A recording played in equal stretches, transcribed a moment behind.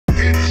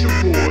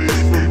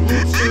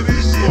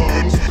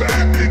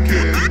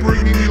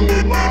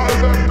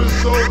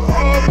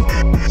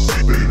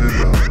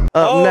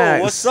Up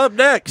next. What's up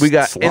next? We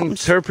got Slums.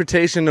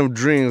 Interpretation of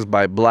Dreams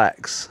by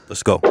Blax.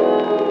 Let's go.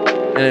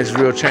 And it's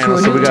real channel,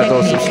 so we got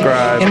those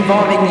subscribed.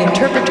 Involving the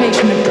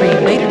interpretation of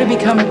dream, later to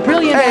become a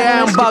brilliant. Hey,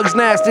 I'm Bugs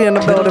Nasty in the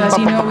Little building. does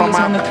he know he's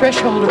on the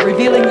threshold of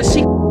revealing the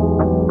secret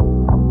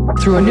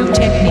through a new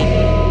technique.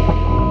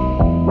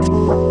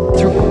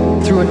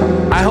 Through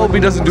a, I hope he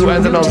doesn't do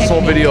anything on this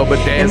whole video, but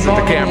dance at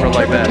the camera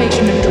like that.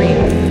 Interpretation of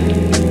dream.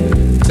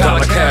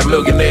 Dollar cab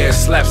millionaire,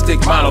 slapstick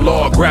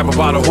monologue, grab a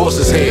bottle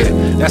horse's head.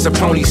 That's a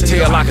pony's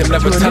tail, I can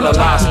never tell a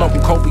lie.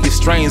 Smoking copious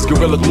strains,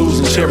 gorilla glues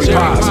and cherry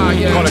pies.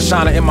 Call a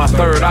shiner in my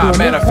third eye,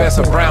 manifest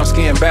a brown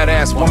skinned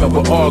badass woman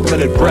with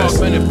augmented breasts.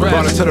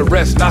 Brought her to the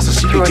rest, not so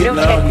she could get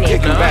none.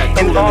 Kicking back,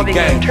 cooling the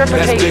gang,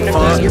 that's big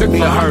fun.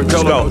 Me and her,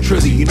 Dolo,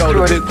 Trizzy, you know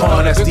the big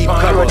pun, that's deep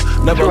cover.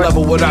 Never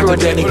level with Dr.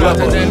 Danny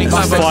Glover.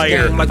 My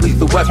fire like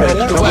lethal weapon.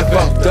 We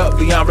fucked up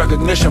beyond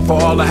recognition for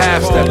all the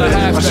half-steppers.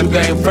 My shoe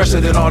game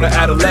fresher than all the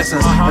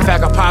adolescents. In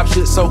fact, I pop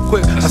shit so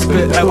quick, I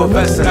spit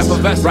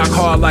effervescence. Rock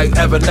hard like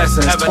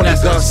evanescence. 20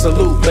 gun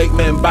salute, make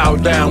men bow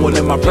down when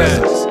in my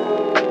presence.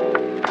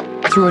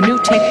 Through a new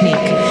technique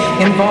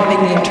involving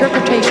the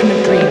interpretation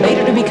of dream,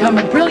 later to become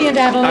a brilliant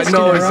adolescent. I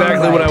know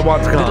exactly what I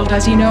want to come. Little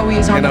does he know he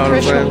is on the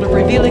threshold of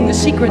revealing the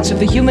secrets of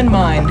the human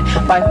mind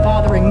by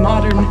fathering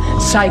modern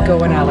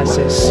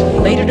psychoanalysis.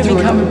 Later to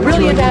become a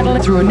brilliant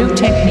adolescent through a new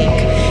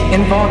technique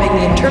involving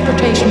the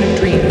interpretation of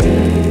dream.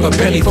 A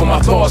penny for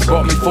my thoughts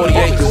bought me 40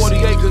 acres.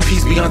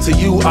 Peace be unto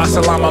you,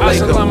 assalamu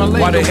alaikum.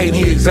 Why they hate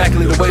me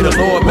exactly the way the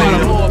Lord made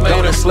them.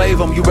 Don't enslave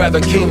them, you rather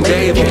King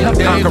David.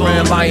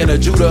 Conquering lion of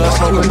Judah,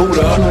 smoking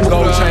Buddha.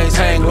 Gold chains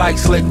hang like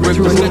slick, rip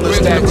the ruler.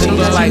 Stack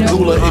jeans like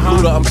Gula,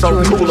 Igula, I'm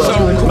so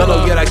cooler.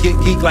 Mellow yet I get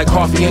geek like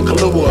coffee and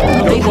Kahlua.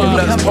 Don't put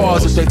let's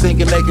pause if they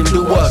thinking they can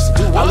do us.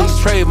 I leave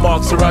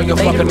trademarks around your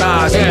fucking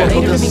eyes. You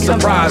won't this is a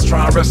surprise,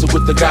 try and wrestle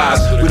with the guys.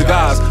 We the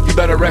guys, you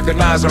better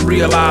recognize and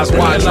realize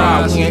why I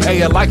try. We ain't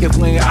A like if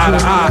we ain't eye to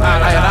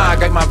eye. I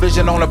got my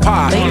vision on the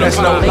pie, that's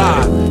no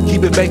lie.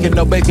 Keep it baking,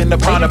 no bacon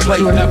upon the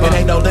plate. It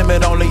ain't no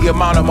limit on the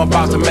amount I'm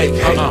about to make.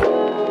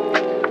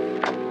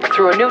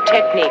 Through a new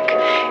technique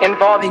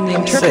involving the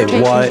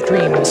interpretation of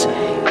dreams.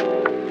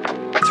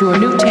 Through a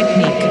new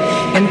technique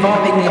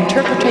involving the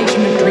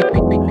interpretation of dreams.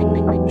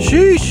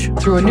 Sheesh.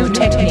 Through a new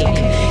technique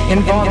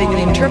involving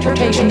the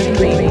interpretation of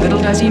dreams.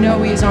 Little does he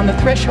know he is on the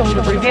threshold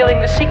of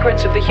revealing the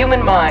secrets of the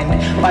human mind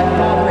by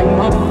fathering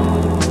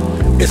modern.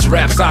 It's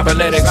rap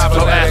cybernetics,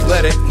 flow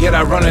athletic, yet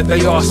I run it,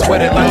 they all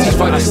sweat it like these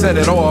fighters set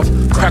it off.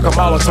 Crack a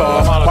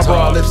Molotov, my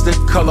broad lipstick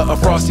color, a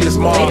frostiest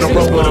mob. Don't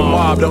roll with a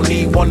mob, don't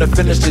need one to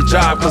finish the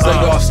job, cause they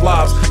all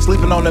slobs,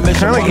 sleeping on the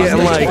mission. Kinda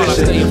getting like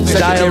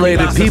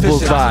dilated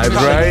people's vibes,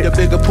 right? A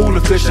bigger pool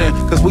of fishing,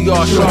 cause we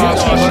all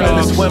sharks. Running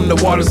to swim, the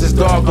waters is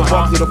dark, to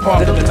walk through the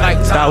park in the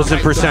nighttime.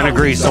 1000%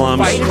 agree,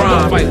 Slums.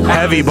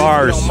 Heavy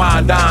bars. Don't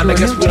mind dying, I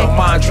guess we don't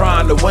mind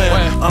trying to win.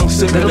 I'm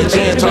sipping the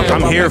gin, talking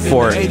I'm here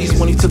for it. 80s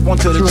when he took one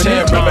to the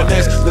chin.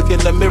 Reminisce, look in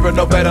the mirror,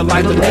 no better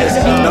life than this.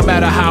 No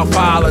matter how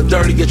foul or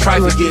dirty your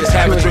trifle gets,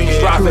 have a dream,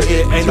 strive for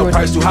it. Ain't no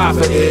price too high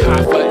for it.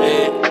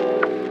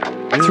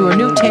 Through a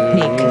new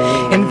technique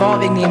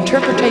involving the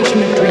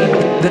interpretation of dream.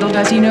 Little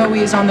does he know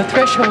he is on the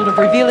threshold of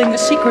revealing the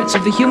secrets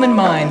of the human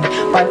mind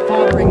by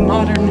fathering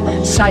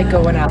modern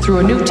psychoanalysis. Through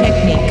a new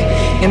technique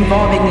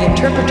involving the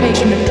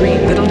interpretation of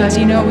dream. Little does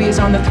he know he is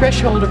on the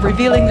threshold of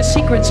revealing the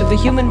secrets of the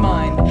human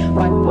mind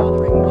by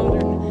fathering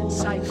modern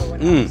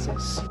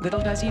psychoanalysis. Little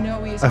does he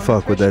know he is. I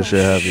fuck with that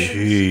shit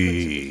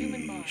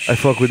heavy. I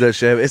fuck with that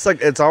shit. It's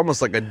like, it's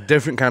almost like a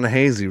different kind of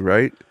hazy,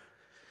 right?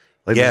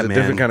 Like yeah, there's a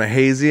different kind of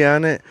hazy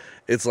on it.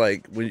 It's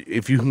like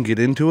if you can get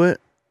into it,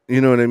 you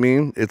know what I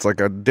mean? It's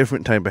like a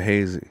different type of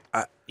hazy.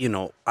 You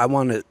know, I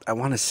want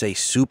to say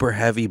super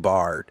heavy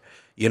barred.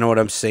 You know what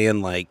I'm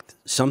saying? Like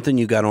something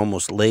you got to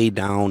almost lay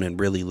down and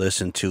really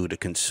listen to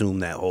consume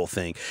that whole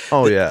thing.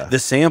 Oh yeah. The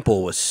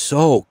sample was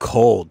so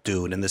cold,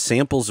 dude, and the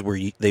samples were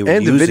using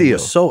video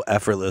was so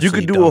effortlessly. You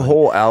could do a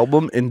whole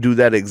album and do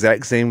that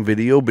exact same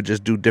video, but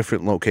just do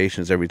different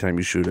locations every time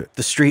you shoot it.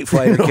 The Street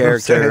Fighter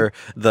character,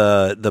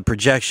 the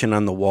projection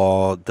on the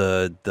wall,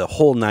 the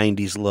whole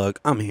 90s look.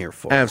 I'm here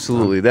for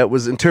Absolutely. That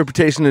was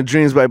Interpretation of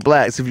Dreams by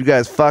Blax. If you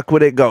guys fuck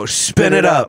with it, go spin it up.